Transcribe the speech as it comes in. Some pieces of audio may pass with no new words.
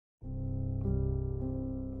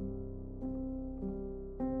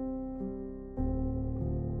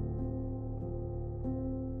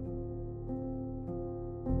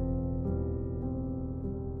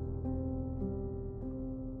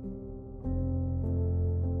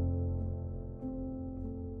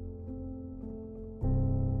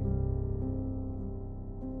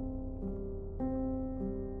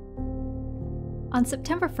On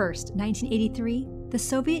September 1st, 1983, the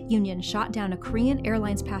Soviet Union shot down a Korean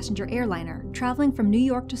Airlines passenger airliner traveling from New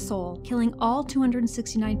York to Seoul, killing all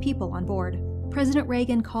 269 people on board. President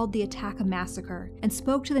Reagan called the attack a massacre and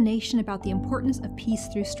spoke to the nation about the importance of peace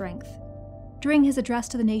through strength. During his address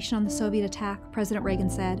to the nation on the Soviet attack, President Reagan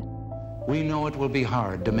said, "We know it will be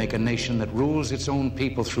hard to make a nation that rules its own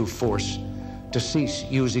people through force to cease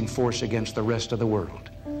using force against the rest of the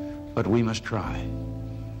world. But we must try.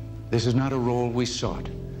 This is not a role we sought.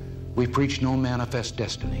 We preach no manifest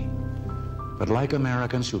destiny. But like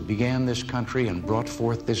Americans who began this country and brought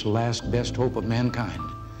forth this last best hope of mankind,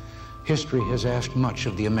 history has asked much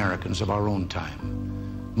of the Americans of our own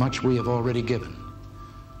time. Much we have already given.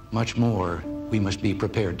 Much more we must be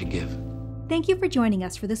prepared to give." Thank you for joining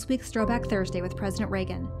us for this week's Throwback Thursday with President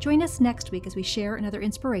Reagan. Join us next week as we share another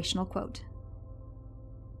inspirational quote.